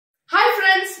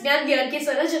Friends, we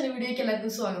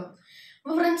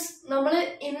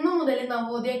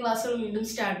Navodaya class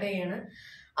start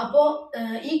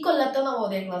ഈ കൊല്ലത്തെ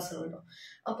നവോദയ ക്ലാസ്സുകളുണ്ടോ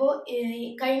അപ്പോൾ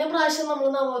കഴിഞ്ഞ പ്രാവശ്യം നമ്മൾ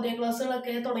നവോദയ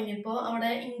ക്ലാസ്സുകളൊക്കെ തുടങ്ങിയപ്പോൾ അവിടെ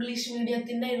ഇംഗ്ലീഷ്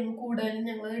മീഡിയത്തിന്റെ ആയിരുന്നു കൂടുതലും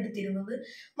ഞങ്ങൾ എടുത്തിരുന്നത്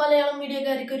മലയാളം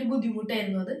മീഡിയക്കാർക്ക് ഒരു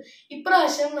ബുദ്ധിമുട്ടായിരുന്നു അത്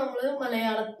ഇപ്രാവശ്യം നമ്മൾ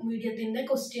മലയാളം മീഡിയത്തിന്റെ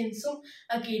ക്വസ്റ്റ്യൻസും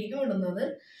ഒക്കെ ആയിരിക്കും ഇടുന്നത്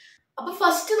അപ്പോൾ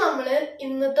ഫസ്റ്റ് നമ്മൾ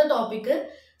ഇന്നത്തെ ടോപ്പിക്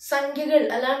സംഖ്യകൾ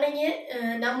അല്ലാണ്ടെങ്കിൽ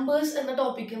നമ്പേഴ്സ് എന്ന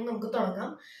ടോപ്പിക്കിൽ നമുക്ക്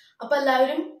തുടങ്ങാം അപ്പോൾ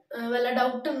എല്ലാവരും വല്ല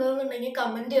ഡൗട്ട് ഉണ്ടെന്നുണ്ടെങ്കിൽ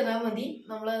കമന്റ് ചെയ്താൽ മതി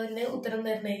നമ്മൾ അതിന് ഉത്തരം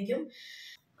തരുന്നതായിരിക്കും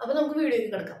അപ്പോൾ നമുക്ക്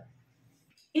വീഡിയോയിലേക്ക് കിടക്കാം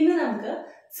ഇന്ന് നമുക്ക്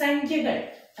സംഖ്യകൾ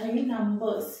അല്ലെങ്കിൽ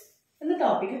നമ്പേഴ്സ് എന്ന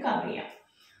ടോപ്പിക് കവർ ചെയ്യാം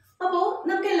അപ്പോൾ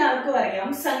നമുക്ക് എല്ലാവർക്കും അറിയാം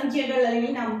സംഖ്യകൾ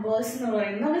അല്ലെങ്കിൽ നമ്പേഴ്സ് എന്ന്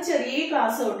പറയുന്നത് നമ്മൾ ചെറിയ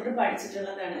ക്ലാസ് തൊട്ടിട്ട്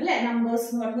പഠിച്ചിട്ടുള്ളതാണ് അല്ലേ നമ്പേഴ്സ്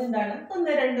എന്ന് പറഞ്ഞാൽ എന്താണ്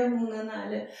 1 2 3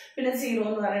 4 പിന്നെ 0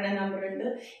 എന്ന് പറയുന്ന നമ്പർ ഉണ്ട്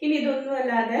ഇനി ഇതൊന്നും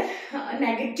അല്ലാതെ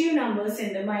നെഗറ്റീവ് നമ്പേഴ്സ്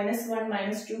ഉണ്ട് -1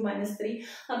 -2 -3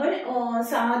 അപ്പോൾ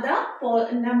സാധാ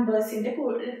നമ്പേഴ്സിന്റെ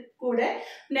കൂടെ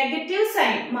നെഗറ്റീവ്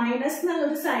സൈൻ മൈനസ്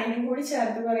എന്നുള്ളൊരു സൈനും കൂടി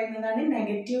ചേർത്ത് പറയുന്നതാണ്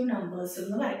നെഗറ്റീവ് നമ്പേഴ്സ്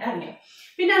എന്ന് അറിയാം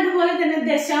പിന്നെ അതുപോലെ തന്നെ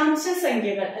ദശാംശ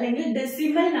സംഖ്യകൾ അല്ലെങ്കിൽ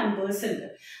ഡെസിമൽ നമ്പേഴ്സ് ഉണ്ട്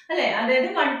അല്ലെ അതായത്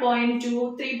 1.2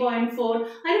 3.4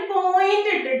 അതിന്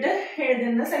പോയിന്റ് ഇട്ടിട്ട്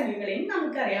എഴുതുന്ന സംഖ്യകളെയും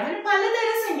നമുക്കറിയാം അങ്ങനെ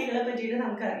പലതരം സംഖ്യകളെ പറ്റിയിട്ട്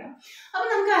നമുക്കറിയാം അപ്പൊ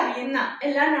നമുക്ക് അറിയുന്ന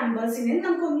എല്ലാ നമ്പേഴ്സിനെയും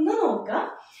നമുക്കൊന്ന് നോക്കാം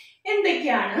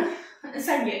എന്തൊക്കെയാണ്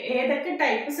സംഖ്യ ഏതൊക്കെ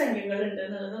ടൈപ്പ് സംഖ്യകൾ ഉണ്ട്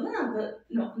എന്നുള്ളതൊന്ന്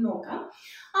നമുക്ക് നോക്കാം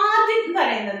ആദ്യം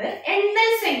പറയുന്നത് എണ്ണൽ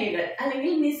സംഖ്യകൾ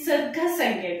അല്ലെങ്കിൽ നിസർഗ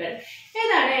സംഖ്യകൾ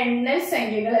ഏതാണ് എണ്ണൽ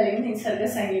സംഖ്യകൾ അല്ലെങ്കിൽ നിസർഗ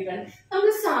സംഖ്യകൾ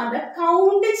നമ്മൾ സാധാ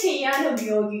കൗണ്ട് ചെയ്യാൻ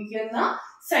ഉപയോഗിക്കുന്ന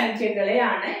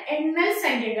സംഖ്യകളെയാണ് എണ്ണൽ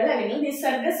സംഖ്യകൾ അല്ലെങ്കിൽ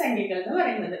നിസർഗ സംഖ്യകൾ എന്ന്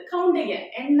പറയുന്നത് കൗണ്ട് ചെയ്യാൻ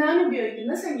എണ്ണാൻ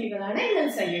ഉപയോഗിക്കുന്ന സംഖ്യകളാണ് എണ്ണൽ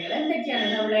സംഖ്യകൾ എന്തൊക്കെയാണ്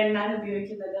നമ്മൾ എണ്ണാൻ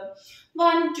ഉപയോഗിക്കുന്നത്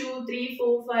 1 2 3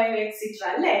 4 5 എക്സെട്ര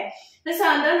അല്ലേ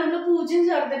സാധാരണ നമ്മൾ 0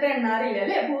 ചേർത്തിട്ട് എണ്ണാറില്ല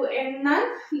അല്ലെ എണ്ണാൻ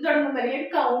തുടങ്ങുമ്പോൾ അല്ലെങ്കിൽ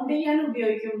കൗണ്ട് ചെയ്യാൻ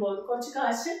ഉപയോഗിക്കുമ്പോൾ കുറച്ച്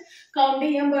കാശ് കൗണ്ട്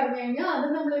ചെയ്യാൻ പറഞ്ഞു കഴിഞ്ഞാൽ അത്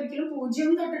നമ്മൾ ഒരിക്കലും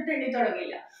 0 തൊട്ടിട്ട് എണ്ണി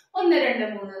തുടങ്ങില്ല 1 2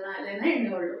 3 4 എന്ന്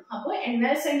എണ്ണുള്ളൂ അപ്പൊ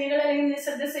എണ്ണൽ സംഖ്യകൾ അല്ലെങ്കിൽ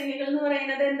നിസർഗ സംഖ്യകൾ എന്ന്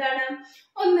പറയുന്നത് എന്താണ്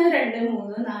 1 2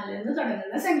 3 4 എന്ന്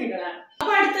തുടങ്ങുന്ന സംഖ്യകളാണ്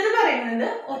അപ്പൊ അടുത്തത് പറയുന്നത്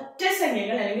ഒറ്റ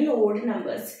സംഖ്യകൾ അല്ലെങ്കിൽ ഓഡ്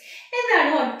നമ്പേഴ്സ്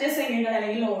എന്താണ് ഒറ്റ സംഖ്യകൾ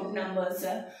അല്ലെങ്കിൽ ഓഡ്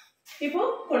നമ്പേഴ്സ് ഇപ്പൊ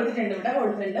കൊടുത്തിട്ടുണ്ട് ഇവിടെ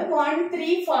കൊടുത്തിട്ടുണ്ട് 1 3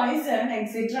 5 7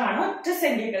 എക്സെട്ര ആണ് ഒറ്റ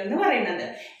സംഖ്യകൾ എന്ന് പറയുന്നത്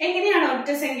എങ്ങനെയാണ്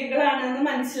ഒറ്റ സംഖ്യകളാണെന്ന്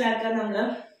മനസ്സിലാക്കാൻ നമ്മള്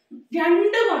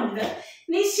 2 കൊണ്ട്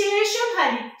നിശേഷം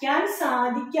ഹരിക്കാൻ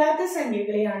സാധിക്കാത്ത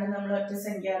സംഖ്യകളെയാണ് നമ്മൾ ഒറ്റ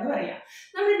സംഖ്യ എന്ന് പറയാം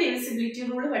നമ്മൾ ഡിവിസിബിലിറ്റി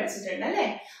റൂള് പഠിച്ചിട്ടുണ്ട് അല്ലെ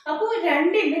അപ്പൊ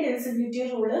 2ന്റെ ഡിവിസിബിലിറ്റി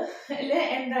റൂള്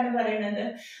എന്താണ് പറയുന്നത്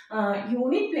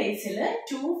യൂണിറ്റ് പ്ലേസിൽ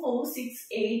 2 4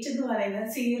 6 8 എന്ന് പറയുന്നത്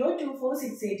 0 2 4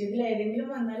 6 8 ഇതിൽ ഏതെങ്കിലും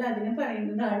വന്നാൽ അതിന്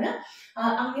പറയുന്നതാണ്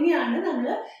അങ്ങനെയാണ് നമ്മൾ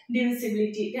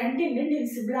ഡിവിസിബിലിറ്റി 2ന്റെ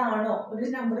ഡിവിസിബിൾ ആണോ ഒരു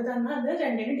നമ്പർ തന്നാൽ അത്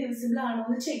 2ന്റെ ഡിവിസിബിൾ ആണോ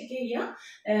എന്ന് ചെക്ക് ചെയ്യാം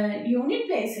യൂണിറ്റ്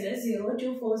പ്ലേസിൽ 0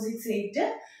 2 4 6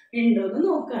 8 ഉണ്ടോ എന്ന്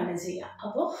നോക്കുകയാണ് ചെയ്യുക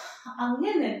അപ്പോ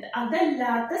അങ്ങനെ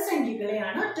അതല്ലാത്ത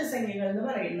സംഖ്യകളെയാണ് ഒറ്റ സംഖ്യകൾ എന്ന്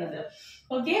പറയുന്നത്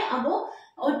ഓക്കെ അപ്പോ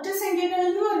ഒറ്റ സംഖ്യകൾ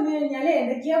എന്ന് പറഞ്ഞു കഴിഞ്ഞാൽ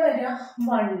ഏതൊക്കെയാ വരിക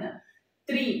 1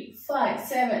 3 5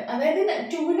 7 അതായത്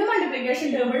 2ന്റെ മൾട്ടിപ്ലിക്കേഷൻ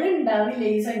ഡബിൾ ഉണ്ടാവില്ല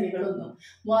ഈ സംഖ്യകളൊന്നും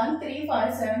 1 3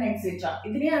 5 7 എക്സെട്ര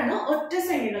ഇതിനെയാണ് ഒറ്റ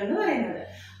സംഖ്യകൾ എന്ന് പറയുന്നത്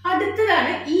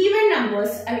അടുത്തതാണ് ഈവൻ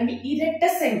നമ്പേഴ്സ് അല്ലെങ്കിൽ ഇരട്ട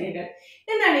സംഖ്യകൾ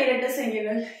എന്താണ് ഇരട്ട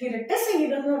സംഖ്യകൾ ഇരട്ട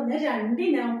സംഖ്യകൾ എന്ന് പറഞ്ഞാൽ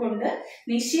 2 കൊണ്ട്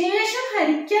നിശേഷം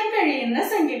ഹരിക്കാൻ കഴിയുന്ന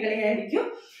സംഖ്യകളെയായിരിക്കും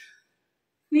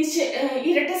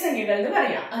ഇരട്ട സംഖ്യകൾ എന്ന്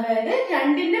പറയാം അതായത്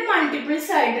 2ന്റെ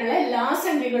മൾട്ടിപ്പിൾസ് ആയിട്ടുള്ള എല്ലാ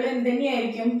സംഖ്യകളും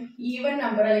എന്തുതന്നെയായിരിക്കും ഈവൻ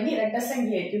നമ്പർ അല്ലെങ്കിൽ ഇരട്ട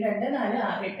സംഖ്യ ആയിരിക്കും 2 4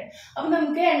 6 8 അപ്പൊ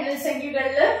നമുക്ക് എണ്ണൽ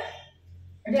സംഖ്യകളില്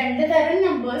 2 തരം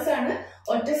നമ്പേഴ്സ് ആണ്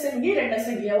ഒറ്റ സംഖ്യ ഇരട്ട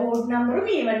സംഖ്യ ഓഡ് നമ്പറും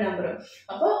ഈവൻ നമ്പറും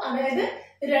അപ്പൊ അതായത്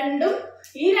രണ്ടും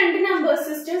ഈ 2 നമ്പർ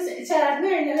സിസ്റ്റം ചേർന്ന്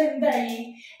കഴിഞ്ഞാൽ എന്തായി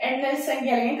എണ്ണൽ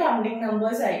സംഖ്യ അല്ലെങ്കിൽ കൗണ്ടിങ്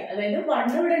നമ്പേഴ്സ് ആയി അതായത്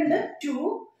 1 ഇവിടെ ഉണ്ട്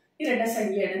 2 ഇരട്ട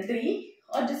സംഖ്യയാണ് 3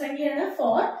 ഒറ്റ സംഖ്യയാണ്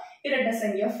 4 ഇരട്ട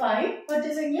സംഖ്യ 5 ഒറ്റ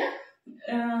സംഖ്യ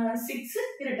 6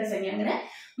 ഇരട്ട സംഖ്യ അങ്ങനെ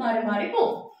മാറി മാറി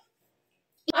പോകും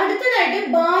അടുത്തതായിട്ട്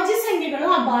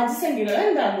ഭാജ്യസംഖ്യകളും അഭാജ്യസംഖ്യകളും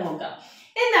എന്താണെന്ന് നോക്കാം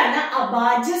എന്താണ്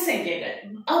അഭാജ്യസംഖ്യകൾ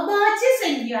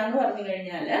അഭാജ്യസംഖ്യ എന്ന് പറഞ്ഞു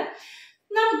കഴിഞ്ഞാല്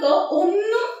നമുക്ക്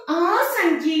ഒന്നും ആ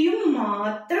സംഖ്യയും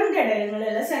മാത്രം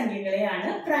ഘടകങ്ങളുള്ള സംഖ്യകളെയാണ്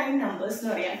പ്രൈം നമ്പേഴ്സ് എന്ന്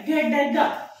പറയാം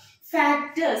ഘടകം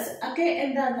ഫാക്ടേഴ്സ് ഒക്കെ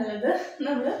എന്താന്നുള്ളത്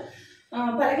നമ്മള്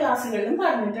പല ക്ലാസ്സുകളിലും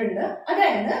പറഞ്ഞിട്ടുണ്ട്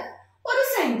അതായത്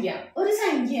ഒരു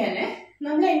സംഖ്യനെ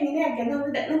നമ്മൾ എങ്ങനെയാക്കാം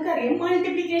നമുക്കറിയാം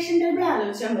മൾട്ടിപ്ലിക്കേഷൻ ടേബിൾ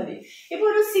ആലോചിച്ചാൽ മതി ഇപ്പൊ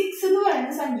ഒരു 6 എന്ന്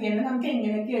പറയുന്ന സംഖ്യനെ നമുക്ക്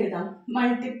എങ്ങനെയൊക്കെ എഴുതാം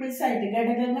മൾട്ടിപ്പിൾസ് ആയിട്ട്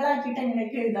ഘടകങ്ങളാക്കിയിട്ട്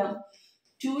എങ്ങനെയൊക്കെ എഴുതാം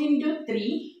 2 into 3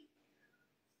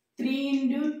 3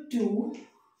 into 2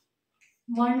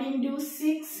 1 into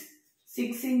 6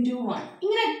 6 into 1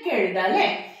 ഇങ്ങനെയൊക്കെ എഴുതാം അല്ലെ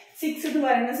 6 എന്ന്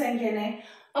പറയുന്ന സംഖ്യനെ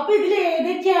അപ്പൊ ഇതിൽ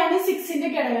ഏതൊക്കെയാണ് 6ന്റെ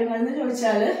ഘടകങ്ങൾ എന്ന്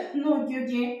ചോദിച്ചാല് നോക്കി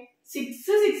നോക്കിയേ.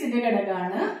 6ന്റെ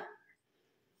ഘടകമാണ്,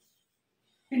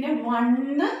 പിന്നെ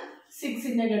 1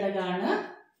 6ന്റെ ഘടകമാണ്,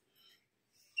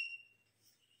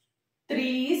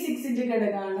 3 6ന്റെ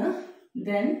ഘടകമാണ്,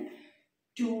 then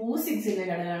 2 6ന്റെ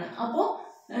ഘടകമാണ്. അപ്പോ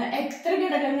എത്ര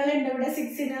ഘടകങ്ങൾ ഉണ്ട് ഇവിടെ?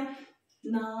 6ന്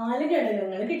 4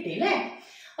 ഘടകങ്ങൾ കിട്ടി അല്ലേ?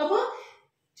 അപ്പൊ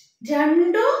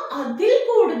 2 അതിൽ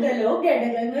കൂടുതലോ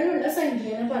ഘടകങ്ങളുള്ള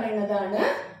സംഖ്യനെ പറയുന്നതാണ്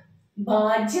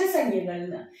ഭാജ്യസംഖ്യകൾ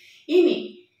എന്ന്. ഇനി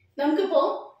നമുക്കിപ്പോ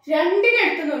 2നെ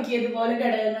എടുത്ത് നോക്കിയതുപോലെ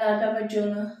ഘടകങ്ങളാക്കാൻ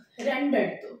പറ്റുമെന്ന്. 2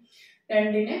 എടുത്തു,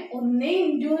 2നെ 1 ×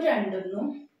 2 എന്നും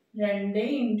 2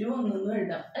 × 1 എന്നും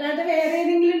എഴുതാം. അല്ലാതെ വേറെ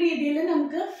ഏതെങ്കിലും രീതിയിൽ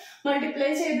നമുക്ക്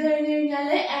മൾട്ടിപ്ലൈ ചെയ്ത് കഴിഞ്ഞു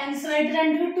കഴിഞ്ഞാല് ആൻസർ ആയിട്ട്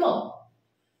 2 കിട്ടുമോ?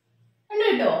 2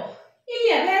 കിട്ടുമോ? ഇല്ല.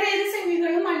 വേറെ ഏത്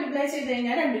സംഖ്യകളും മൾട്ടിപ്ലൈ ചെയ്ത്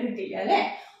കഴിഞ്ഞാൽ 2 കിട്ടില്ല അല്ലെ?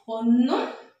 1ഉം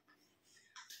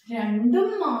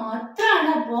 2ഉം മാത്രമാണ്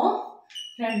അപ്പോ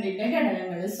 2ന്റെ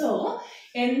ഘടകങ്ങൾ. സോ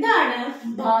എന്താണ്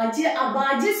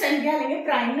അഭാജ്യ സംഖ്യ അല്ലെങ്കിൽ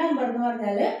പ്രൈം നമ്പർ എന്ന്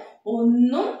പറഞ്ഞാല്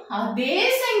 1ഉം അതേ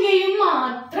സംഖ്യയും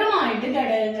മാത്രമായിട്ട്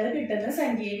ഘടകങ്ങൾ കിട്ടുന്ന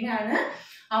സംഖ്യയാണ്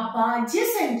അഭാജ്യ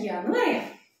സംഖ്യ എന്ന് പറയാം.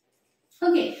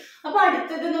 ഓക്കെ, അപ്പൊ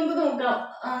അടുത്തത് നമുക്ക് നോക്കാം.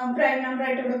 പ്രൈം നമ്പർ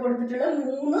ആയിട്ട് ഇവിടെ കൊടുത്തിട്ടുള്ള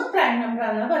 3 പ്രൈം നമ്പർ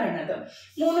ആണ് പറയുന്നത്.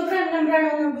 3 പ്രൈം നമ്പർ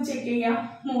ആണോ നമുക്ക് ചെക്ക് ചെയ്യാം.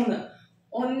 3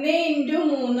 1 ×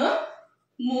 3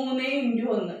 3 ×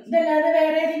 1. ഇതല്ലാതെ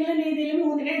വേറെ ഏതെങ്കിലും രീതിയിൽ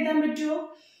 3നെ എഴുതാൻ പറ്റുമോ?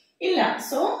 ഇല്ല.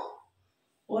 സോ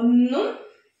 1ഉം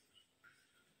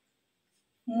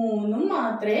 3ഉം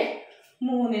മാത്രമേ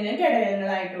 3ന്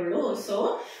ഘടകങ്ങളായിട്ടുള്ളൂ. സോ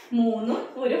 3ഉം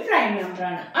ഒരു പ്രൈം നമ്പർ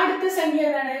ആണ്. അടുത്ത സംഖ്യ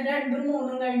ഏതാണ്? 2ഉം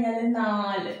 3ഉം കഴിഞ്ഞാല്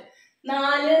 4.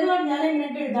 4 എന്ന് പറഞ്ഞാൽ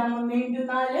എങ്ങനെ എഴുതാം? 1 ×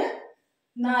 4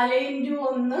 4 ×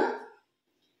 1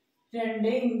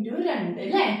 2 × 2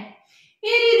 അല്ലേ?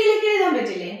 ഈ രീതിയിലൊക്കെ എഴുതാൻ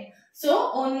പറ്റില്ലേ? സോ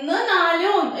 1 4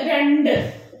 2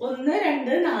 1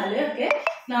 2 4 ഒക്കെ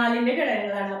 4ന്റെ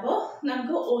ഘടകങ്ങളാണ്. അപ്പൊ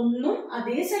നമുക്ക് 1ഉം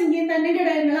അതേ സംഖ്യയും തന്നെ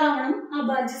ഘടകങ്ങളാവണം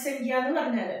അഭാജ്യ സംഖ്യ എന്ന്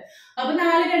പറഞ്ഞാല്. അപ്പൊ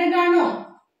 4 ഘടകമാണോ?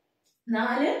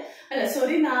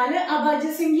 4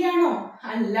 അഭാജ്യ സംഖ്യയാണോ?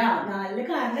 അല്ല. 4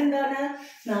 കാരണം എന്താണ്?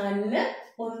 4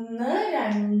 1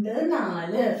 2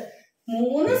 4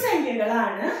 3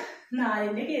 സംഖ്യകളാണ്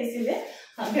 4ന്റെ കേസിൽ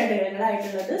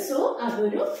ഘടകങ്ങളായിട്ടുള്ളത്. സോ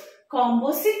അതൊരു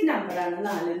കോമ്പോസിറ്റ് നമ്പർ ആണ്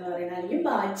 4 എന്ന് പറയുന്നത്, അല്ലെങ്കിൽ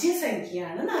ഭാജ്യ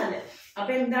സംഖ്യയാണ് 4.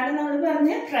 അപ്പൊ എന്താണ് നമ്മൾ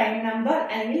പറഞ്ഞ പ്രൈം നമ്പർ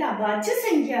അല്ലെങ്കിൽ അഭാജ്യ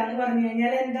സംഖ്യ എന്ന് പറഞ്ഞു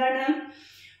കഴിഞ്ഞാൽ എന്താണ്?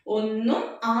 1ഉം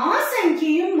ആ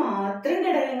സംഖ്യയും മാത്രം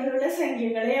ഘടകങ്ങളുള്ള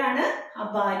സംഖ്യകളെയാണ്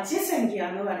അഭാജ്യ സംഖ്യ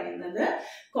എന്ന് പറയുന്നത്.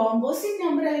 കോമ്പോസിറ്റ്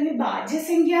നമ്പർ അല്ലെങ്കിൽ ഭാജ്യ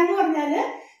സംഖ്യ എന്ന് പറഞ്ഞാല്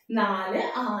 4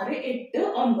 6 8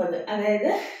 9,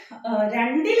 അതായത്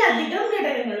 2ലധികം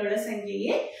ഘടകങ്ങളുള്ള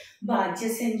സംഖ്യയെ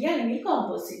ഭാജ്യസംഖ്യ അല്ലെങ്കിൽ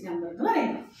കോമ്പോസിറ്റ് നമ്പർ എന്ന്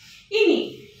പറയുന്നു. ഇനി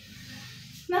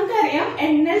നമുക്കറിയാം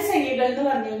എണ്ണൽ സംഖ്യകൾ എന്ന്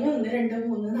പറഞ്ഞു കഴിഞ്ഞാൽ 1 2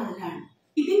 3 4 ആണ്.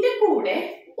 ഇതിന്റെ കൂടെ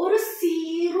ഒരു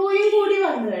സീറോയും കൂടി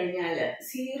വന്നു കഴിഞ്ഞാല്,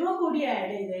 സീറോ കൂടി ആഡ്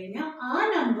ചെയ്ത് കഴിഞ്ഞാൽ ആ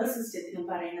നമ്പർ സിസ്റ്റത്തിന്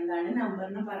പറയുന്നതാണ്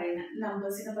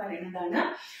നമ്പേഴ്സിന് പറയുന്നതാണ്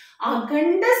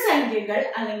അഖണ്ഡ സംഖ്യകൾ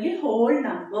അല്ലെങ്കിൽ ഹോൾ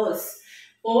നമ്പേഴ്സ്.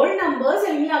 ഹോൾ നമ്പേഴ്സ്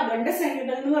അല്ലെങ്കിൽ അഖണ്ഡ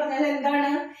സംഖ്യകൾ എന്ന് പറഞ്ഞാൽ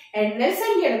എന്താണ്? എണ്ണൽ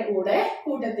സംഖ്യയുടെ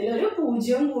കൂട്ടത്തിൽ ഒരു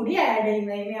 0 കൂടി ആഡ്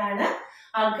ചെയ്യുന്നതിനെയാണ്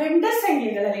അഖണ്ഡ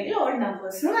സംഖ്യകൾ അല്ലെങ്കിൽ ഹോൾ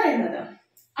നമ്പേഴ്സ് എന്ന് പറയുന്നത്.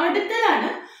 അടുത്തതാണ്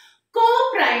കോ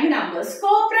പ്രൈം നമ്പേഴ്സ്.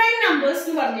 കോ പ്രൈം നമ്പേഴ്സ്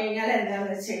എന്ന് പറഞ്ഞു കഴിഞ്ഞാൽ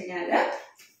എന്താണെന്ന് വെച്ച് കഴിഞ്ഞാല്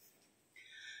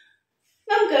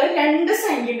നമുക്ക് 2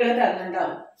 സംഖ്യകൾ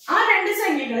തന്നിട്ടുണ്ടാവും. ആ 2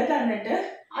 സംഖ്യകൾ തന്നിട്ട്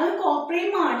അത്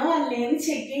കോപ്രൈം ആണോ അല്ലേന്ന്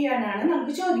ചെക്ക് ചെയ്യാനാണ്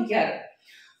നമുക്ക് ചോദിക്കാറ്.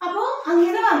 അപ്പോ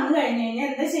അങ്ങനെ വന്നു കഴിഞ്ഞു കഴിഞ്ഞാൽ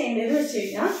എന്താ ചെയ്യേണ്ടതെന്ന് വെച്ച്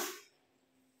കഴിഞ്ഞാൽ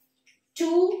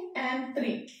 2 and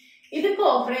 3 ഇത്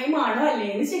കോപ്രൈം ആണോ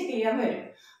അല്ലേന്ന് ചെക്ക് ചെയ്യാൻ വരും.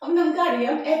 അപ്പൊ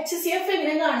നമുക്കറിയാം HCF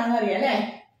എങ്ങനെ കാണാൻ അറിയാം അല്ലെ?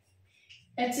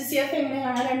 HCF എങ്ങനെ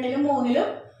കാണാം? 2ലും 3ലും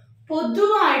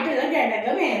പൊതുവായിട്ടുള്ള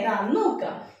ഘടകം ഏതാന്ന്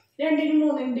നോക്കാം. 2നും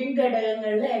 3ന്റെയും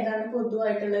ഘടകങ്ങളിൽ ഏതാണ്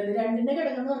പൊതുവായിട്ടുള്ളത്? 2ന്റെ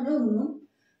ഘടകം എന്ന് പറഞ്ഞാൽ 1ഉം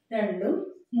 2ഉം,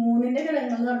 3ന്റെ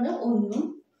ഘടകങ്ങൾ എന്ന് പറഞ്ഞാൽ 1ഉം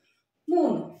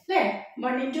 3ഉം അല്ലെ?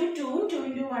 1 × 2ഉം 2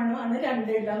 × 1ഉം ആണ്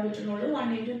 2 എഴുതാൻ പറ്റുന്നുള്ളൂ.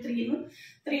 1 × 3ഉം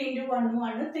 3 × 1ഉം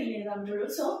ആണ് 3 എഴുതാൻ പറ്റുള്ളൂ.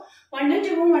 സോ 1ഉം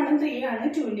 2ഉം 1ഉം 3 ആണ്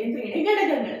 2ന്റെയും 3ന്റെയും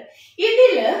ഘടകങ്ങൾ.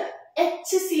 ഇതില്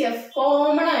HCF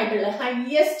കോമൺ ആയിട്ടുള്ള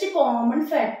ഹയസ്റ്റ് കോമൺ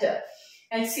ഫാക്ടർ,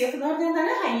 HCF എന്ന് പറഞ്ഞാൽ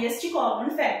എന്താണ്? Highest common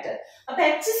factor. അപ്പൊ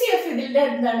HCF ഇതിന്റെ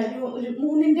എന്താണ്? ഒരു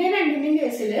 3ന്റെയും 2ന്റെയും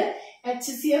കേസിൽ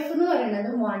HCF എന്ന് പറയുന്നത്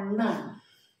 1 ആണ്.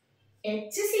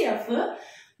 HCF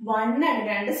 1 ആണ്.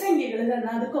 2 സംഖ്യകൾ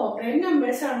തന്നാൽ അത് കോപ്രൈം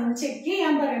നമ്പേഴ്സ് ആണെന്ന് ചെക്ക്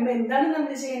ചെയ്യാൻ പറയുമ്പോൾ എന്താണ്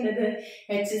നമ്മൾ ചെയ്യേണ്ടത്?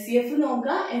 HCF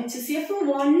നോക്കുക. HCF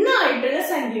 1 ആയിട്ടുള്ള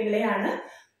സംഖ്യകളെയാണ്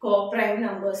കോപ്രൈം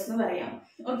നമ്പേഴ്സ് എന്ന് പറയാം.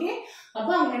 ഓക്കെ,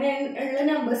 അപ്പൊ അങ്ങനെയുള്ള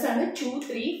നമ്പേഴ്സ് ആണ് 2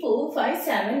 3 4 5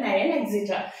 7 9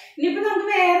 എക്സെട്ര. ഇനിയിപ്പോ നമുക്ക്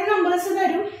വേറെ നമ്പേഴ്സ്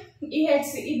തരും.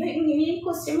 ഇത് ഇങ്ങനെ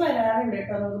ക്വസ്റ്റ്യൻ വരാറുണ്ട്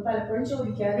കേട്ടോ, നമുക്ക് പലപ്പോഴും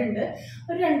ചോദിക്കാറുണ്ട്.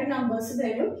 ഒരു 2 നമ്പേഴ്സ്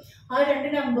തരും. ആ 2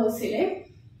 നമ്പേഴ്സിലെ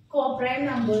കോപ്രൈം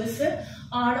നമ്പേഴ്സ്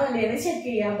ആണോ അല്ലേന്ന് ചെക്ക്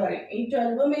ചെയ്യാൻ പറയും. ഈ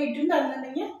 12ഉം 8ഉം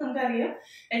തന്നിട്ടുണ്ടെങ്കിൽ നമുക്കറിയാം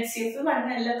HCF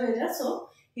 1 അല്ല വരിക. സോ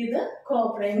ഇത്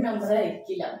കോപ്രൈം നമ്പർ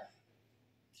ആയിരിക്കില്ല.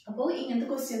 അപ്പോൾ ഇങ്ങനത്തെ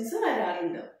ക്വസ്റ്റ്യൻസ്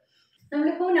വരാറുണ്ട്.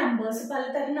 നമ്മളിപ്പോ നമ്പേഴ്സ്,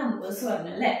 പലതരം നമ്പേഴ്സ്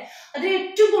പറഞ്ഞു അല്ലെ. അതിൽ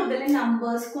ഏറ്റവും കൂടുതൽ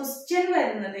നമ്പേഴ്സ് ക്വസ്റ്റ്യൻ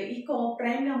വരുന്നത് ഈ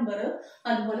കോപ്രൈം നമ്പർ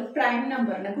അതുപോലെ പ്രൈം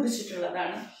നമ്പറിനെ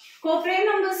കുറിച്ചിട്ടുള്ളതാണ്. കോപ്രൈം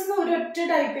നമ്പേഴ്സ് ഒരൊറ്റ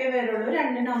ടൈപ്പേ വരുള്ളൂ.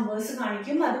 2 നമ്പേഴ്സ്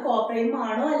കാണിക്കും, അത് കോപ്രൈം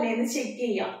ആണോ അല്ലേന്ന് ചെക്ക്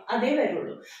ചെയ്യാം, അതേ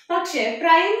വരുള്ളൂ. പക്ഷെ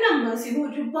പ്രൈം നമ്പേഴ്സിന്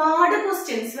ഒരുപാട്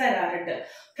ക്വസ്റ്റ്യൻസ് വരാറുണ്ട്.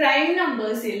 പ്രൈം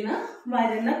നമ്പേഴ്സിൽ നിന്ന്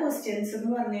വരുന്ന ക്വസ്റ്റ്യൻസ് എന്ന്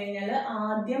പറഞ്ഞു കഴിഞ്ഞാൽ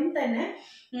ആദ്യം തന്നെ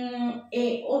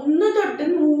 1 തൊട്ട്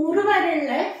 100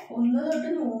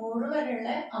 വരെയുള്ള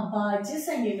അഭാജ്യ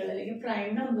സംഖ്യകൾ അല്ലെങ്കിൽ പ്രൈം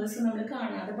നമ്പേഴ്സ് നമ്മൾ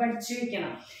കാണാതെ പഠിച്ചു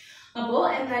വെക്കണം. അപ്പോ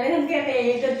എന്നാലേ നമുക്ക്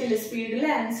വേഗത്തിൽ സ്പീഡിൽ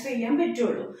ആൻസർ ചെയ്യാൻ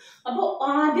പറ്റുള്ളൂ. അപ്പൊ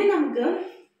ആദ്യം നമുക്ക്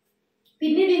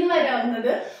പിന്നെ ഇതിന്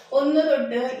വരാവുന്നത് 1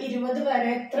 തൊട്ട് 20 വരെ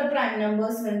എത്ര പ്രൈം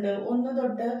നമ്പേഴ്സ് ഉണ്ട്, 1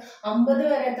 തൊട്ട് 50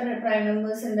 വരെ എത്ര പ്രൈം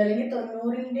നമ്പേഴ്സ് ഉണ്ട്, അല്ലെങ്കിൽ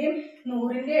 90ന്റെയും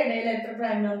 100ന്റെ ഇടയിൽ എത്ര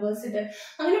പ്രൈം നമ്പേഴ്സ് ഉണ്ട്.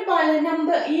 അങ്ങനെ പല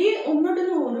നമ്പർ, ഈ 1 തൊട്ട്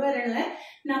 100 വരെയുള്ള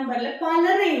നമ്പറിൽ പല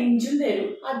റേഞ്ചും തരും.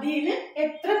 അതിൽ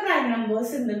എത്ര പ്രൈം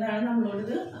നമ്പേഴ്സ് ഉണ്ടെന്നാണ്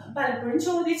നമ്മളോട് പലപ്പോഴും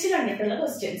ചോദിച്ചു കണ്ടിട്ടുള്ള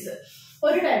ക്വസ്റ്റ്യൻസ്,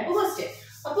 ഒരു ടൈപ്പ് ക്വസ്റ്റ്യൻ.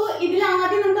 അപ്പൊ ഇതിൽ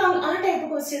ആദ്യം നമുക്ക് ആ ടൈപ്പ്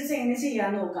ക്വസ്റ്റ്യൻസ് എങ്ങനെ ചെയ്യാൻ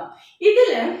നോക്കാം.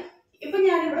 ഇതില് ഇപ്പൊ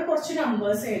ഞാനിവിടെ കുറച്ച്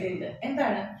നമ്പേഴ്സ് എഴുതിയിട്ടുണ്ട്.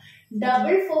 എന്താണ്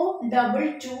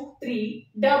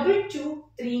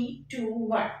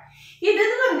 4422322321.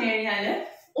 ഇതെന്ന് പറഞ്ഞു കഴിഞ്ഞാല്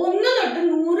 1 തൊട്ട്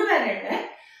 100 വരെയുള്ള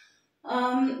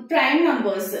പ്രൈം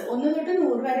നമ്പേഴ്സ്, 1 തൊട്ട്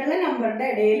 100 വരെയുള്ള നമ്പറുടെ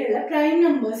ഇടയിലുള്ള പ്രൈം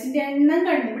നമ്പേഴ്സിന്റെ എണ്ണം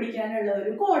കണ്ടുപിടിക്കാനുള്ള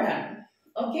ഒരു കോഡാണ്.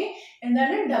 ഓക്കെ,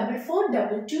 എന്താണ്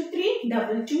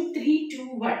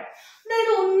 4422322321.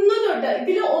 അതായത് 1 തൊട്ട്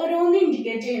ഇതിൽ ഓരോന്ന്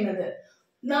ഇൻഡിക്കേറ്റ് ചെയ്യുന്നത്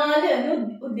 4 എന്ന്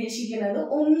ഉദ്ദേശിക്കുന്നത്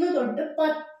 1 തൊട്ട്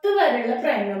 10 വരെയുള്ള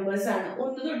പ്രൈം നമ്പേഴ്സ് ആണ്.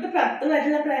 1 തൊട്ട് 10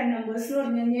 വരെയുള്ള പ്രൈം നമ്പേഴ്സ് എന്ന്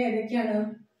പറഞ്ഞു കഴിഞ്ഞാൽ ഏതൊക്കെയാണ്?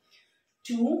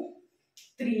 2,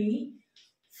 3,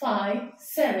 5,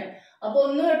 7. അപ്പൊ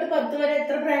 1 തൊട്ട് 10 വരെ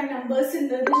എത്ര പ്രൈം നമ്പേഴ്സ്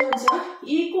ഉണ്ട് എന്ന് ചോദിച്ചാൽ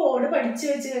ഈ കോഡ് പഠിച്ചു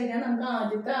വെച്ച് കഴിഞ്ഞാൽ നമുക്ക്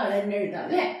ആദ്യത്തെ ആൾ തന്നെ എഴുതാം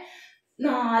അല്ലെ.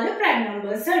 4 പ്രൈം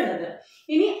നമ്പേഴ്സ് ഉള്ളത്.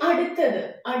 ഇനി അടുത്ത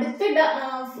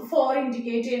 4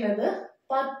 ഇൻഡിക്കേറ്റ് ചെയ്യുന്നത്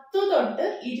 10 തൊട്ട്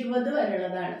 20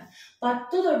 വരെയുള്ളതാണ്.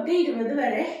 10 തൊട്ട് 20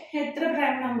 വരെ എത്ര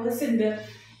പ്രൈം നമ്പേഴ്സ് ഉണ്ട്?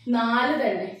 4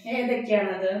 തന്നെ.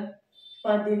 ഏതൊക്കെയാണത്?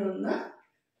 11,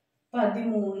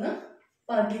 13,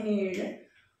 17,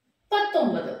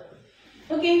 19.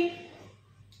 Okay,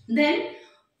 then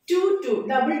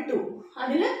 22.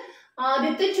 അതില്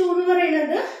ആദ്യത്തെ 2 എന്ന്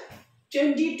പറയുന്നത്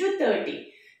 20 to 30.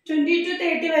 20 to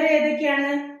 30 വരെ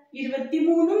ഏതൊക്കെയാണ്?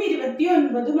 23ഉം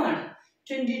 29ഉമാണ്.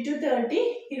 20 to 30,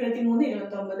 23,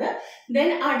 29. ദെൻ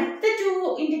അടുത്ത 2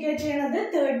 ഇൻഡിക്കേറ്റ് ചെയ്യുന്നത്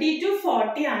 30 to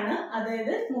 40 ആണ്.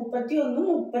 അതായത് 31,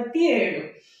 37.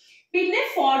 പിന്നെ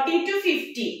 40 to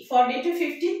 50. 40 to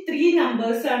 50 3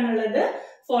 നമ്പേഴ്സ് ആണുള്ളത്.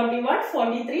 41,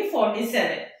 43,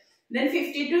 47. Then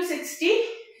 50 to 60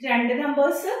 2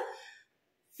 numbers,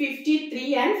 53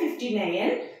 and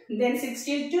 59. Then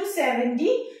 60 to 70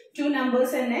 2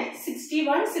 numbers തന്നെ,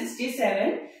 61,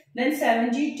 67. Then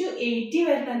 70 to 80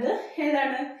 വരുന്നത്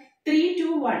ഏതാണ്? 3 to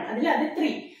 1. അതിൽ അത്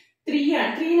 3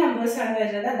 നമ്പേഴ്സ് ആണ്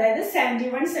വരുന്നത്. അതായത്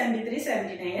 71, 73,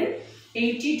 79.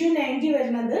 80 to 90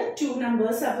 വരുന്നത് 2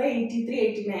 നമ്പേഴ്സ്, അപ്പൊ 83,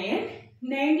 89.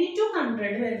 90 to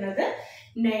 100 വരുന്നത്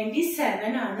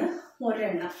 97 ആണ്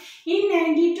ഒരെണ്ണം. ഈ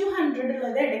 90 to 100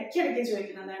 ഉള്ളത് ഇടയ്ക്കിടയ്ക്ക്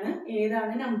ചോദിക്കുന്നതാണ്.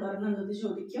 ഏതാണ് നമ്പർ എന്നുള്ളത്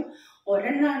ചോദിക്കും.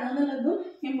 ഒരെണ്ണാണ് എന്നുള്ളതും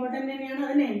ഇമ്പോർട്ടൻ്റ് തന്നെയാണ്,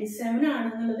 അത് 97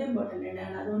 ആണെന്നുള്ളത് ഇമ്പോർട്ടൻ്റ്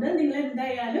തന്നെയാണ്. അതുകൊണ്ട് നിങ്ങൾ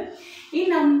എന്തായാലും ഈ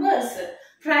നമ്പേഴ്സ്,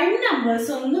 പ്രൈം നമ്പേഴ്സ്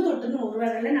 1 തൊട്ട് 100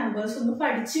 വരെയുള്ള നമ്പേഴ്സ് ഒന്ന്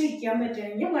പഠിച്ചു വെക്കാൻ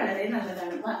പറ്റുമെങ്കിൽ വളരെ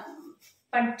നല്ലതാണ്.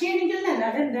 പറ്റിയെങ്കിൽ നല്ല,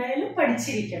 അത് എന്തായാലും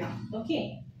പഠിച്ചിരിക്കണം. ഓക്കെ,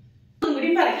 ഒന്നുകൂടി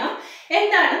പറയാം.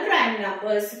 എന്താണ് പ്രൈം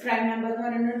നമ്പേഴ്സ്? പ്രൈം നമ്പർ എന്ന്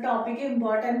പറയുന്ന ടോപ്പിക്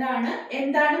ഇമ്പോർട്ടന്റ് ആണ്.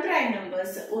 എന്താണ് പ്രൈം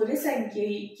നമ്പേഴ്സ്? ഒരു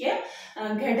സംഖ്യയ്ക്ക്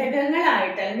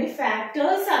ഘടകങ്ങളായിട്ട് അല്ലെങ്കിൽ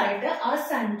ഫാക്ടേഴ്സ് ആയിട്ട് ആ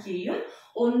സംഖ്യയും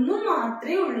ഒന്നും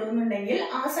മാത്രമേ ഉള്ളൂ എന്നുണ്ടെങ്കിൽ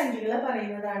ആ സംഖ്യകളെ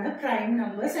പറയുന്നതാണ് പ്രൈം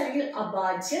നമ്പേഴ്സ് അല്ലെങ്കിൽ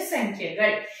അഭാജ്യ സംഖ്യകൾ.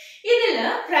 ഇതില്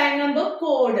പ്രൈം നമ്പർ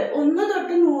കോഡ് 1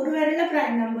 തൊട്ട് 100 വരെയുള്ള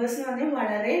പ്രൈം നമ്പേഴ്സ് എന്ന് പറഞ്ഞാൽ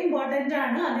വളരെ ഇമ്പോർട്ടന്റ്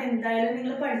ആണ്. അത് എന്തായാലും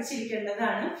നിങ്ങൾ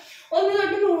പഠിച്ചിരിക്കേണ്ടതാണ്. 1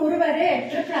 തൊട്ട് 100 വരെ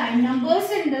എത്ര പ്രൈം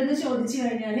നമ്പേഴ്സ് ഉണ്ടെന്ന് ചോദിച്ചു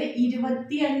കഴിഞ്ഞാൽ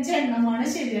 25 എണ്ണമാണ്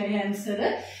ശരിയായ ആൻസർ.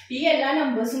 ഈ എല്ലാ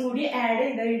നമ്പേഴ്സും കൂടി ആഡ്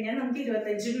ചെയ്ത് കഴിഞ്ഞാൽ നമുക്ക്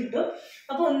 25 കിട്ടും.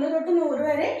 അപ്പൊ 1 തൊട്ട് 100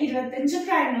 വരെ 25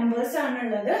 പ്രൈം നമ്പേഴ്സ്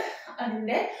ആണുള്ളത്.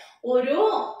 അതിന്റെ ഓരോ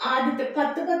ആദ്യത്തെ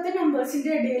 10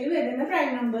 നമ്പേഴ്സിന്റെ ഇടയിൽ വരുന്ന പ്രൈം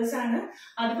നമ്പേഴ്സ് ആണ്.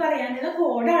 അത് പറയാനുള്ള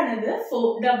കോഡാണിത്.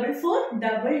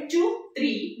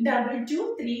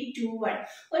 4422322321.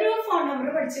 ഒരു ഫോൺ നമ്പർ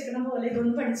പഠിച്ചേക്കുന്ന പോലെ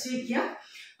ഇതൊന്ന് പഠിച്ചു വെക്കാം.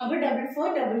 അപ്പൊ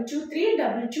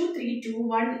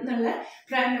 4422322321 എന്നുള്ള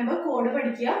പ്രൈം നമ്പർ കോഡ്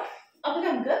പഠിക്കുക. അപ്പൊ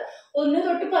നമുക്ക് 1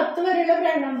 തൊട്ട് 10 വരെയുള്ള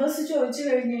പ്രൈം നമ്പേഴ്സ് ചോദിച്ചു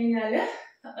കഴിഞ്ഞു കഴിഞ്ഞാല്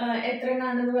എത്ര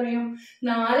എണ്ണാണെന്ന് പറയും?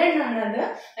 4 എണ്ണാണ്. അത്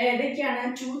ഏതൊക്കെയാണ്?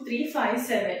 2, 3, 5,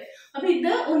 7. അപ്പൊ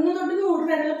ഇത് 1 തൊട്ട് 100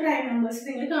 വരെയുള്ള പ്രൈം നമ്പേഴ്സ്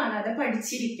നിങ്ങൾ കാണാതെ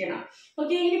പഠിച്ചിരിക്കണം.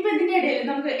 ഓക്കെ, ഇനിയിപ്പോ ഇതിന്റെ ഇടയിൽ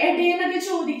നമുക്ക് ഇടയിലൊക്കെ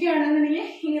ചോദിക്കുകയാണെന്നുണ്ടെങ്കിൽ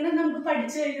ഇങ്ങനെ നമുക്ക്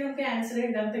പഠിച്ചു കഴിഞ്ഞാൽ നമുക്ക് ആൻസർ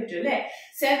എഴുതാൻ പറ്റും അല്ലെ.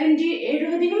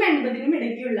 70നും 80നും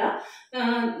ഇടയ്ക്കുള്ള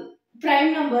പ്രൈം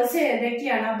നമ്പേഴ്സ്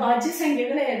ഏതൊക്കെയാണ്,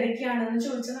 ഭാജ്യസംഖ്യകൾ ഏതൊക്കെയാണെന്ന്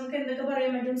ചോദിച്ചാൽ നമുക്ക് എന്തൊക്കെ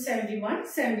പറയാൻ പറ്റും? 71,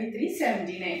 73,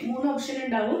 79. 3 ഓപ്ഷൻ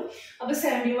ഉണ്ടാവും. അപ്പൊ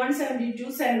 71, 72,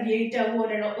 78 ആവും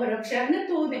ഒരു ഓപ്ഷൻ. അങ്ങനെ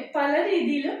തോന്നി പല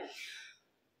രീതിയിലും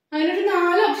അങ്ങനെ ഒരു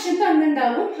 4 ഓപ്ഷൻ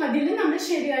തന്നിട്ടുണ്ടാവും. അതിൽ നമ്മൾ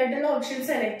ശരിയായിട്ടുള്ള ഓപ്ഷൻ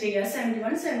സെലക്ട് ചെയ്യുക.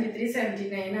 71, 73,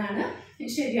 79 ആണ്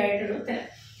ശരിയായിട്ടുള്ള ഉത്തരം.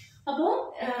 അപ്പോ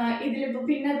ഇതിലിപ്പോ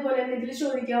പിന്നെ അതുപോലെ തന്നെ ഇതിൽ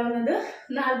ചോദിക്കാവുന്നത്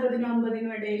 40നും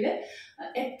 50നും ഇടയിൽ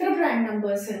എത്ര പ്രൈം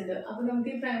നമ്പേഴ്സ് ഉണ്ട്. അപ്പൊ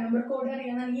നമുക്ക് ഈ പ്രൈം നമ്പർ കോഡ്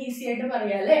അറിയാമെങ്കിൽ ഈസി ആയിട്ട്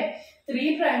പറയാം അല്ലെ. 3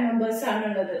 പ്രൈം നമ്പേഴ്സ്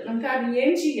ആണുള്ളത്. നമുക്ക്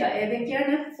അറിയുകയും ചെയ്യാം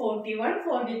ഏതൊക്കെയാണ്. 41,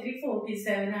 43,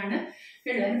 47 ആണ്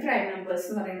ഉള്ള പ്രൈം നമ്പേഴ്സ്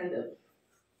എന്ന് പറയുന്നത്.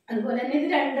 അതുപോലെ തന്നെ ഇത്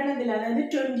രണ്ടെണ്ണത്തിൽ, അതായത്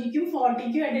 20ക്കും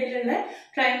 40ക്കും ഇടയിലുള്ള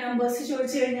പ്രൈം നമ്പേഴ്സ്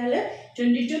ചോദിച്ചു കഴിഞ്ഞാൽ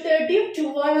 20 to 30 2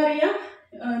 ആണെന്ന് അറിയാം,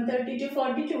 30 to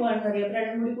 40 2 ആണെന്ന് അറിയാം.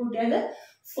 രണ്ടും കൂടി കൂട്ടിയാൽ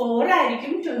 4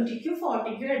 ആയിരിക്കും 20ക്കും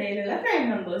 40ക്കും ഇടയിലുള്ള പ്രൈം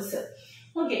നമ്പേഴ്സ്.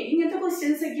 ഓക്കെ, ഇങ്ങനത്തെ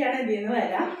ക്വസ്റ്റ്യൻസ് ഒക്കെയാണ് ഇതിൽ നിന്ന്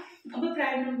വരാം. അപ്പൊ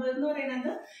പ്രൈം നമ്പർ എന്ന്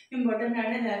പറയുന്നത് ഇമ്പോർട്ടന്റ്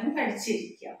ആണ്, എല്ലാവരും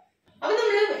പഠിച്ചിരിക്കുക. അപ്പൊ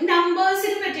നമ്മള്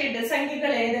നമ്പേഴ്സിനെ പറ്റിയിട്ട്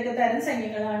സംഖ്യകൾ ഏതൊക്കെ തരം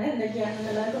സംഖ്യകളാണ്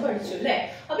എന്തൊക്കെയാണെന്നുള്ളതൊക്കെ പഠിച്ചു അല്ലെ.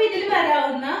 അപ്പൊ ഇതിൽ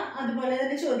വരാവുന്ന അതുപോലെ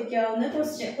തന്നെ ചോദിക്കാവുന്ന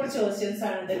കുറച്ച് ക്വസ്റ്റ്യൻസ്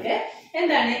ആണ് ഇതൊക്കെ.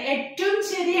 എന്താണ് ഏറ്റവും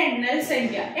ചെറിയ എണ്ണൽ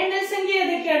സംഖ്യ? എണ്ണൽ സംഖ്യ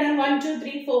ഏതൊക്കെയാണ്? 1, 2,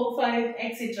 3, 4, 5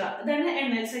 എക്സെട്ര. അതാണ്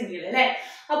എണ്ണൽ സംഖ്യകൾ അല്ലെ.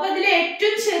 അപ്പൊ അതിൽ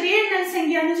ഏറ്റവും ചെറിയ എണ്ണൽ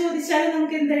സംഖ്യ എന്ന് ചോദിച്ചാൽ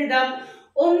നമുക്ക് എന്തെഴുതാം?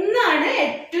 1 ആണ്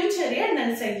ഏറ്റവും ചെറിയ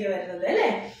എണ്ണൽ സംഖ്യ വരുന്നത് അല്ലെ.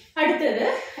 അടുത്തത്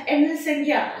എണ്ണൽ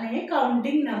സംഖ്യ അല്ലെങ്കിൽ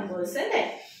കൗണ്ടിങ് നമ്പേഴ്സ് അല്ലെ.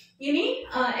 ഇനി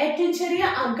ഏറ്റവും ചെറിയ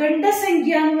അഖണ്ഡ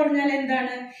സംഖ്യ എന്ന് പറഞ്ഞാൽ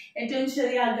എന്താണ്? ഏറ്റവും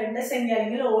ചെറിയ അഖണ്ഡ സംഖ്യ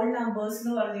അല്ലെങ്കിൽ ഓൾ നമ്പേഴ്സ്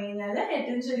എന്ന് പറഞ്ഞു കഴിഞ്ഞാൽ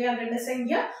ഏറ്റവും ചെറിയ അഖണ്ഡ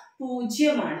സംഖ്യ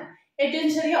 0 ആണ്. ഏറ്റവും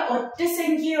ചെറിയ ഒറ്റ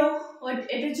സംഖ്യയോ?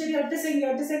 ഏറ്റവും ചെറിയ ഒറ്റ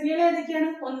സംഖ്യകൾ ഏതൊക്കെയാണ്?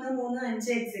 1, 3, 5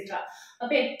 എക്സെട്ര.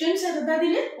 അപ്പൊ ഏറ്റവും ചെറുത്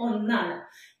അതിൽ 1 ആണ്.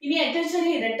 ഇനി ഏറ്റവും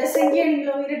ചെറിയ ഇരട്ട സംഖ്യ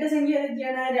ആണെങ്കിലോ? ഇരട്ട സംഖ്യ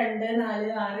ഏതൊക്കെയാണ്? 2, 4,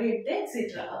 6, 8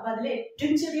 എക്സെട്ര. അപ്പൊ അതിൽ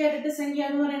ഏറ്റവും ചെറിയ ഇരട്ട സംഖ്യ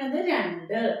എന്ന് പറയുന്നത്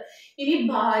 2. ഇനി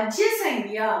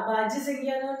ഭാജ്യസംഖ്യ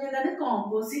എന്ന് പറഞ്ഞാൽ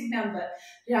കോമ്പോസിറ്റ് നമ്പർ.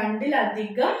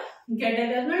 2-ലധികം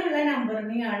ഘടകങ്ങളുള്ള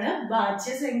നമ്പറിനെയാണ്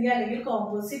ഭാജ്യസംഖ്യ അല്ലെങ്കിൽ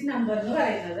കോമ്പോസിറ്റ് നമ്പർ എന്ന്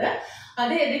പറയുന്നത്.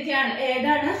 അത്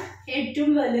ഏതാണ്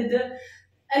ഏറ്റവും വലുത്?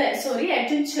 അല്ലെ സോറി,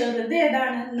 ഏറ്റവും ചെറുത്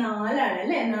ഏതാണ്? 4 ആണ്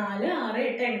അല്ലെ. 4, 6,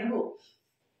 8 എങ്ങനെ പോകും.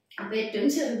 അപ്പൊ ഏറ്റവും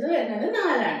ചെറുത് വരുന്നത്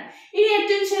 4 ആണ്. ഇനി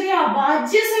ഏറ്റവും ചെറിയ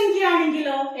അഭാജ്യസംഖ്യ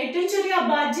ആണെങ്കിലോ? ഏറ്റവും ചെറിയ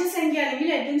അഭാജ്യസംഖ്യ അല്ലെങ്കിൽ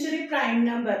ഏറ്റവും ചെറിയ പ്രൈം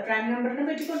നമ്പറിനെ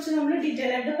പറ്റി കുറച്ച് നമ്മൾ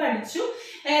ഡീറ്റെയിൽ ആയിട്ട് പഠിച്ചു.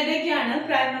 ഏതൊക്കെയാണ്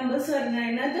പ്രൈം നമ്പേഴ്സ്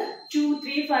വരുന്നത്? 2,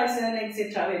 3, 5, 7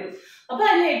 എക്സെട്ര വരും. അപ്പൊ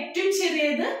അതിൽ ഏറ്റവും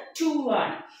ചെറിയത് 2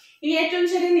 ആണ്. ഇനി ഏറ്റവും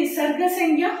ചെറിയ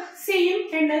നിസർഗസംഖ്യ സെയിം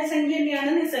എണ്ണൽ സംഖ്യ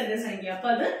തന്നെയാണ് നിസർഗസംഖ്യ. അപ്പൊ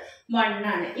അത് 1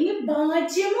 ആണ്. ഇനി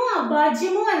ഭാജ്യമോ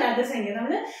അഭാജ്യമോ അല്ലാത്ത സംഖ്യ,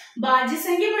 നമ്മള്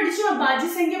ഭാജ്യസംഖ്യ പഠിച്ചു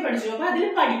അഭാജ്യസംഖ്യ പഠിച്ചു. അപ്പൊ അതിൽ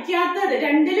പഠിക്കാത്തത്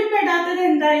രണ്ടിലും പെടാത്തത്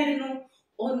എന്തായിരുന്നു?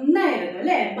 1 ആയിരുന്നു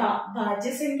അല്ലെ.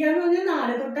 ഭാജ്യസംഖ്യ എന്ന് പറഞ്ഞാൽ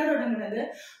 4 തൊട്ടാ തുടങ്ങുന്നത്,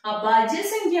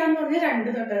 അഭാജ്യസംഖ്യ എന്ന് പറഞ്ഞാൽ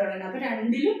 2 തൊട്ടാ തുടങ്ങുന്നത്. അപ്പൊ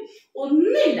രണ്ടിലും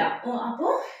 1 ഇല്ല. അപ്പോ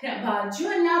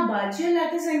ഭാജ്യമല്ല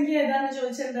അഭാജ്യമല്ലാത്ത സംഖ്യ ഏതാന്ന്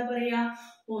ചോദിച്ചാൽ എന്താ പറയാ?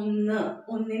 1.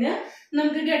 1ന്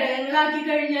നമുക്ക് ഘടകങ്ങളാക്കി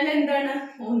കഴിഞ്ഞാൽ എന്താണ്?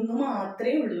 1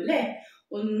 മാത്രമേ ഉള്ളൂ അല്ലെ.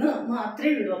 1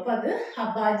 മാത്രമേ ഉള്ളൂ. അപ്പൊ അത്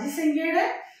അഭാജ്യസംഖ്യയുടെ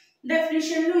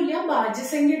ഡെഫിനിഷനിലും ഇല്ല,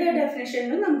 ഭാജ്യസംഖ്യയുടെ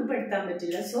ഡെഫിനിഷനിലും നമുക്ക് പെടുത്താൻ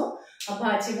പറ്റില്ല. സോ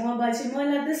അഭാജ്യമോ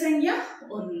അല്ലാത്ത സംഖ്യ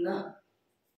 1.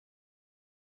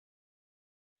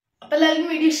 അപ്പൊ എല്ലാവർക്കും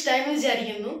വീഡിയോ ഇഷ്ടമായെന്ന്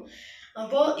വിചാരിക്കുന്നു.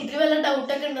 അപ്പോൾ ഇതിൽ വല്ല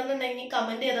ഡൗട്ടൊക്കെ ഉണ്ടെന്നുണ്ടെങ്കിൽ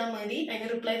കമന്റ് ചെയ്താൽ മതി, അതിന്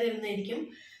റിപ്ലൈ തരുന്നതായിരിക്കും.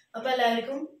 അപ്പൊ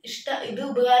എല്ലാവർക്കും ഇത്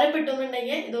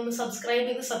ഉപകാരപ്പെട്ടെന്നുണ്ടെങ്കിൽ ഇതൊന്ന് സബ്സ്ക്രൈബ്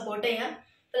ചെയ്ത് സപ്പോർട്ട് ചെയ്യാം.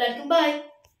 എല്ലാവർക്കും ബൈ.